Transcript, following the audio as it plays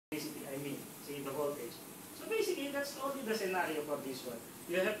that's only the scenario for this one.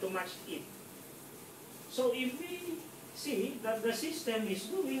 You have to match it. So if we see that the system is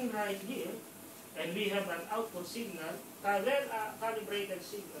doing right here, and we have an output signal, calibrated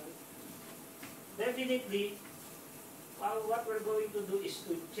signal, definitely, what we're going to do is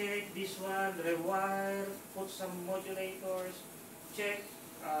to check this one, rewire, put some modulators, check.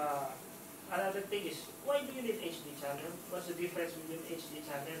 Another thing is, why do you need HD channel? What's the difference between HD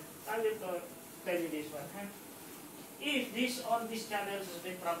channel? I will tell you this one. Huh? If all these channels has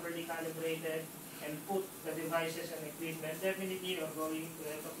been properly calibrated and put the devices and equipment, definitely you're going to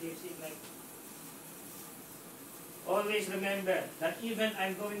have a clear signal. Always remember that even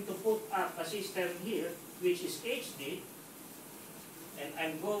I'm going to put up a system here which is HD, and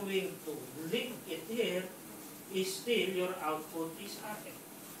I'm going to link it here, is still your output is RF.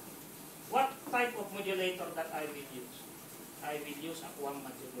 What type of modulator that I will use? I will use a QAM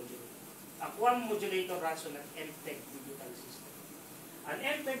modulator. A QAM modulator runs on an MPEG digital system. An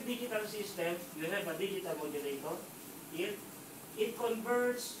MPEG digital system, you have a digital modulator. It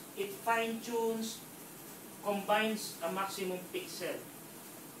converts, it fine-tunes, combines a maximum pixel,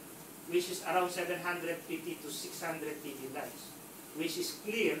 which is around 750 to 600 dB lines, which is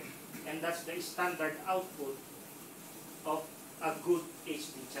clear, and that's the standard output of a good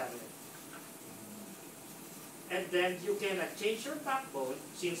HD channel. And then you cannot change your backbone,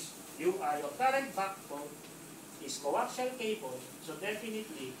 since your current backbone is coaxial cable, so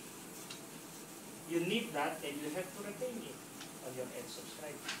definitely you need that and you have to retain it on your end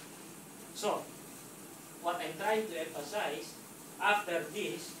subscriber. So, what I'm trying to emphasize, after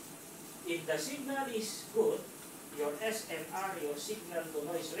this, if the signal is good, your SNR, your signal to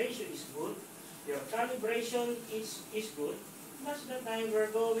noise ratio is good, your calibration is good, that's the time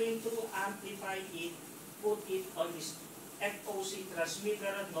we're going to amplify it, put it on this FOC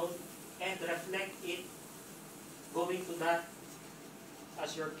transmitter node, and reflect it going to that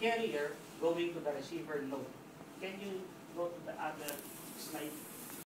as your carrier, going to the receiver node. Can you go to the other slide?